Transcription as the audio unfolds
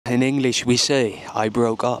In English we say, I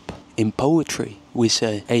broke up. In poetry we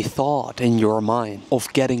say, a thought in your mind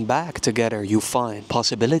of getting back together you find.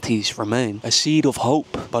 Possibilities remain, a seed of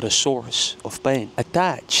hope, but a source of pain.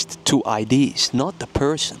 Attached to ideas, not the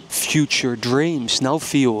person. Future dreams now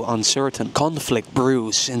feel uncertain. Conflict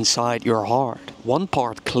brews inside your heart. One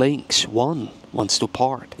part clings, one wants to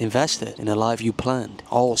part. Invested in a life you planned,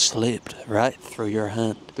 all slipped right through your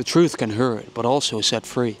hand. The truth can hurt, but also set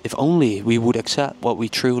free. If only we would accept what we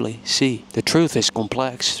truly see. The truth is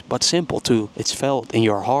complex, but simple too. It's felt in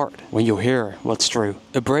your heart when you hear what's true.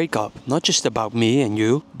 A breakup, not just about me and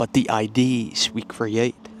you, but the ideas we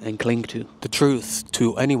create and cling to. The truth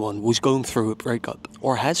to anyone who's going through a breakup,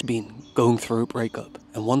 or has been going through a breakup,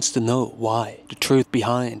 and wants to know why. The truth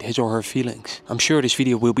behind his or her feelings. I'm sure this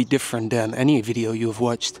video will be different than any video you have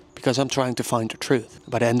watched, because I'm trying to find the truth.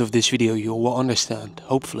 By the end of this video you will understand,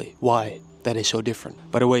 hopefully, why that is so different.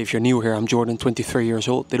 By the way, if you're new here, I'm Jordan, 23 years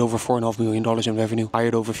old, did over $4.5 million in revenue,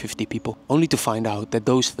 hired over 50 people, only to find out that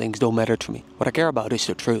those things don't matter to me. What I care about is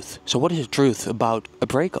the truth. So what is the truth about a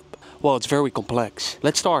breakup? Well, it's very complex.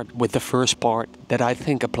 Let's start with the first part that I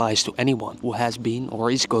think applies to anyone who has been or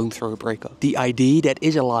is going through a breakup. The idea that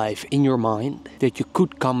is alive in your mind that you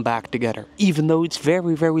could come back together. Even though it's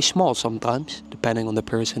very, very small sometimes, depending on the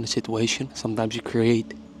person, the situation. Sometimes you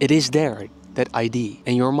create, it is there, that idea.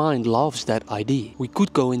 And your mind loves that idea. We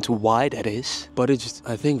could go into why that is, but it's,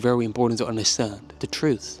 I think, very important to understand the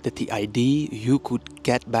truth. That the idea you could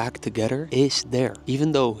get back together is there.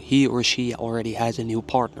 Even though he or she already has a new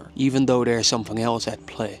partner. Even though there's something else at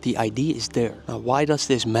play. The idea is there. Now, why does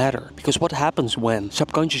this matter? Because what happens when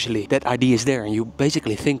subconsciously that idea is there and you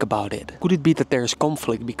basically think about it? Could it be that there's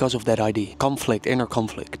conflict because of that idea? Conflict, inner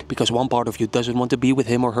conflict. Because one part of you doesn't want to be with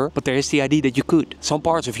him or her, but there is the idea that you could. Some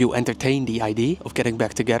parts of you entertain the idea of getting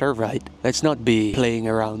back together, right? Let's not be playing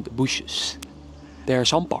around the bushes. There are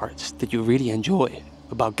some parts that you really enjoy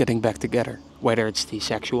about getting back together. Whether it's the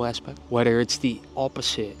sexual aspect, whether it's the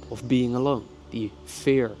opposite of being alone, the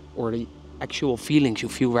fear or the actual feelings you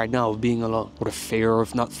feel right now of being alone, or the fear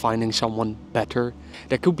of not finding someone better.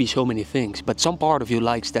 There could be so many things, but some part of you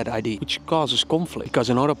likes that idea, which causes conflict, because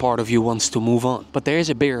another part of you wants to move on. But there is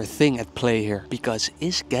a bigger thing at play here, because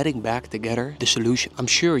is getting back together the solution? I'm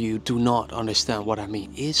sure you do not understand what I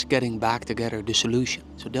mean. Is getting back together the solution?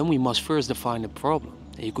 So then we must first define the problem.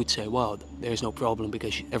 And you could say, well, there's no problem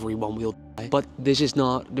because everyone will die. But this is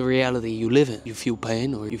not the reality you live in. You feel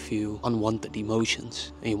pain or you feel unwanted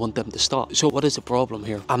emotions and you want them to stop. So what is the problem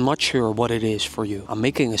here? I'm not sure what it is for you. I'm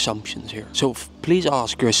making assumptions here. So please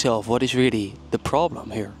ask yourself, what is really the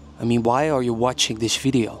problem here? I mean, why are you watching this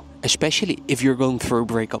video? Especially if you're going through a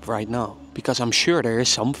breakup right now. Because I'm sure there is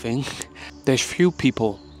something. There's few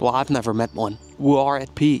people, well, I've never met one, who are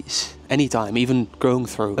at peace anytime, even going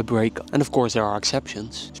through a breakup. And of course there are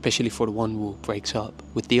exceptions, especially for the one who breaks up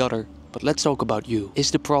with the other. But let's talk about you.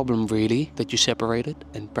 Is the problem really that you separated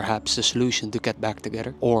and perhaps the solution to get back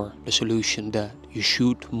together? Or the solution that you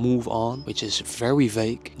should move on, which is very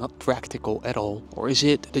vague, not practical at all? Or is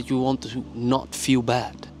it that you want to not feel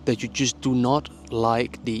bad? That you just do not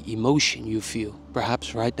like the emotion you feel,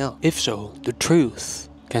 perhaps right now? If so, the truth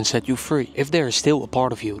can set you free. If there is still a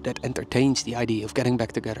part of you that entertains the idea of getting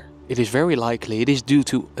back together, it is very likely it is due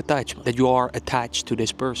to attachment, that you are attached to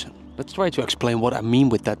this person. Let's try to explain what I mean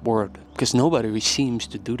with that word, because nobody seems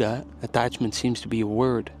to do that. Attachment seems to be a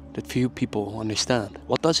word that few people understand.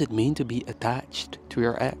 What does it mean to be attached to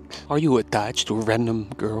your ex? Are you attached to a random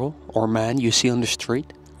girl or man you see on the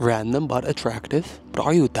street? Random but attractive, but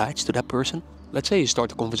are you attached to that person? Let's say you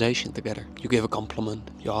start a conversation together. You give a compliment,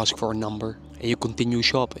 you ask for a number, and you continue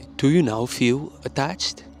shopping. Do you now feel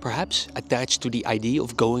attached? Perhaps attached to the idea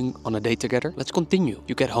of going on a date together? Let's continue.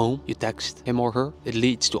 You get home, you text him or her. It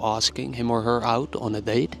leads to asking him or her out on a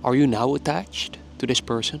date. Are you now attached to this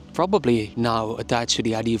person? Probably now attached to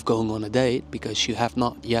the idea of going on a date because you have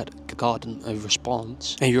not yet gotten a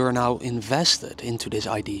response. And you're now invested into this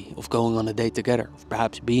idea of going on a date together, of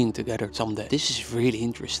perhaps being together someday. This is really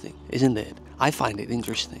interesting, isn't it? I find it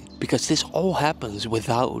interesting because this all happens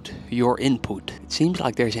without your input. It seems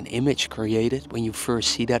like there's an image created when you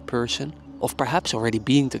first see that person of perhaps already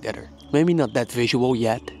being together. Maybe not that visual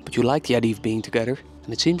yet, but you like the idea of being together.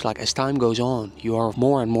 And it seems like as time goes on, you are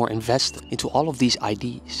more and more invested into all of these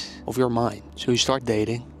ideas of your mind. So you start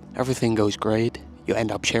dating, everything goes great. You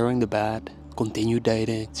end up sharing the bed, continue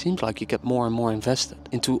dating, it seems like you get more and more invested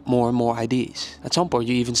into more and more ideas. At some point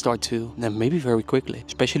you even start to, and maybe very quickly,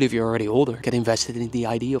 especially if you're already older, get invested in the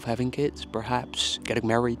idea of having kids, perhaps, getting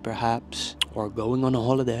married perhaps, or going on a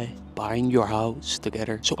holiday, buying your house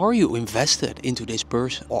together. So are you invested into this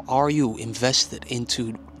person, or are you invested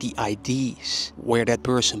into the ideas where that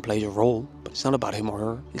person plays a role? But it's not about him or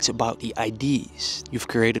her, it's about the ideas you've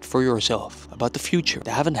created for yourself about the future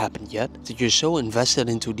that haven't happened yet, that you're so invested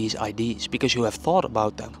into these ideas because you have thought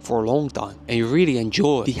about them for a long time and you really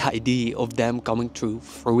enjoy the idea of them coming to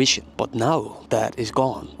fruition. But now that is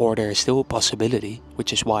gone, or there is still a possibility,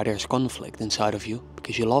 which is why there's conflict inside of you,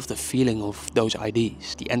 because you love the feeling of those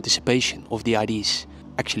ideas, the anticipation of the ideas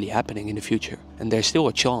actually happening in the future. And there's still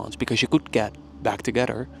a chance because you could get back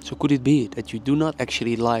together. So could it be that you do not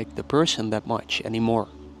actually like the person that much anymore,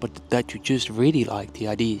 but that you just really like the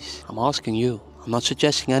ideas? I'm asking you. I'm not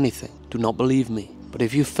suggesting anything. Do not believe me. But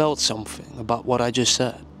if you felt something about what I just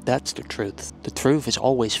said, that's the truth. The truth is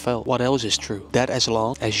always felt. What else is true? That as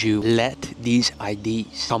long as you let these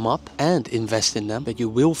ideas come up and invest in them, that you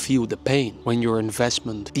will feel the pain when your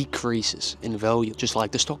investment decreases in value, just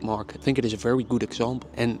like the stock market. I think it is a very good example.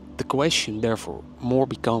 And the question therefore more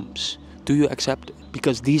becomes, do you accept it?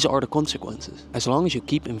 Because these are the consequences. As long as you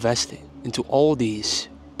keep investing into all these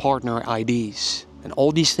partner ideas and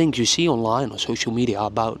all these things you see online on social media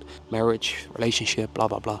about marriage, relationship, blah,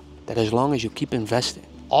 blah, blah, that as long as you keep investing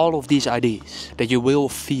all of these ideas, that you will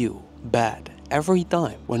feel bad every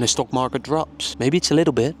time when the stock market drops. Maybe it's a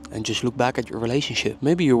little bit, and just look back at your relationship.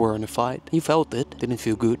 Maybe you were in a fight, you felt it, didn't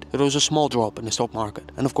feel good. There was a small drop in the stock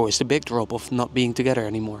market. And of course the big drop of not being together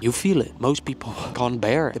anymore. You feel it. Most people can't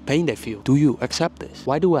bear the pain they feel. Do you accept this?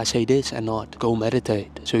 Why do I say this and not go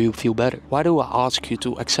meditate so you feel better? Why do I ask you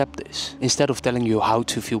to accept this instead of telling you how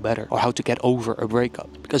to feel better or how to get over a breakup?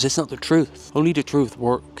 Because it's not the truth. Only the truth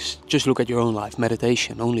works. Just look at your own life.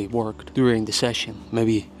 Meditation only worked during the session,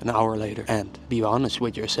 maybe an hour later. And be honest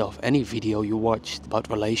with yourself. Any video you watched about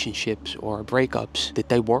relationships or breakups, did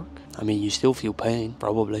they work? I mean, you still feel pain,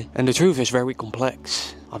 probably. And the truth is very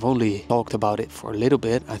complex. I've only talked about it for a little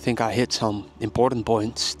bit. I think I hit some important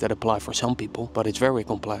points that apply for some people, but it's very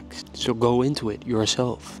complex. So go into it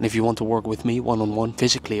yourself. And if you want to work with me one-on-one,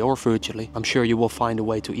 physically or virtually, I'm sure you will find a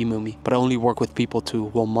way to email me. But I only work with people to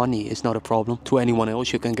whom money is not a problem. To anyone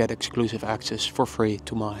else, you can get exclusive access for free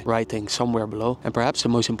to my writing somewhere below. And perhaps the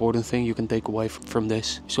most important thing you can take away from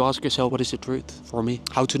this is to ask yourself, what is the truth for me?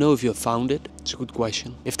 How to know if you have found it? It's a good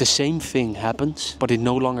question. If the same thing happens, but it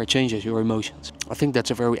no longer changes your emotions, I think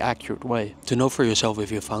that's a very accurate way to know for yourself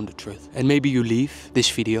if you found the truth. And maybe you leave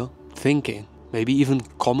this video thinking, maybe even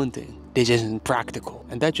commenting, this isn't practical.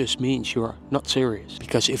 And that just means you're not serious.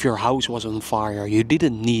 Because if your house was on fire, you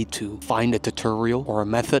didn't need to find a tutorial or a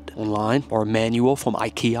method online or a manual from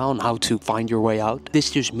IKEA on how to find your way out.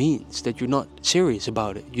 This just means that you're not serious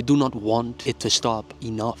about it. You do not want it to stop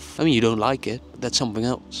enough. I mean, you don't like it, but that's something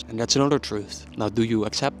else. And that's another truth. Now, do you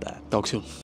accept that? Talk soon.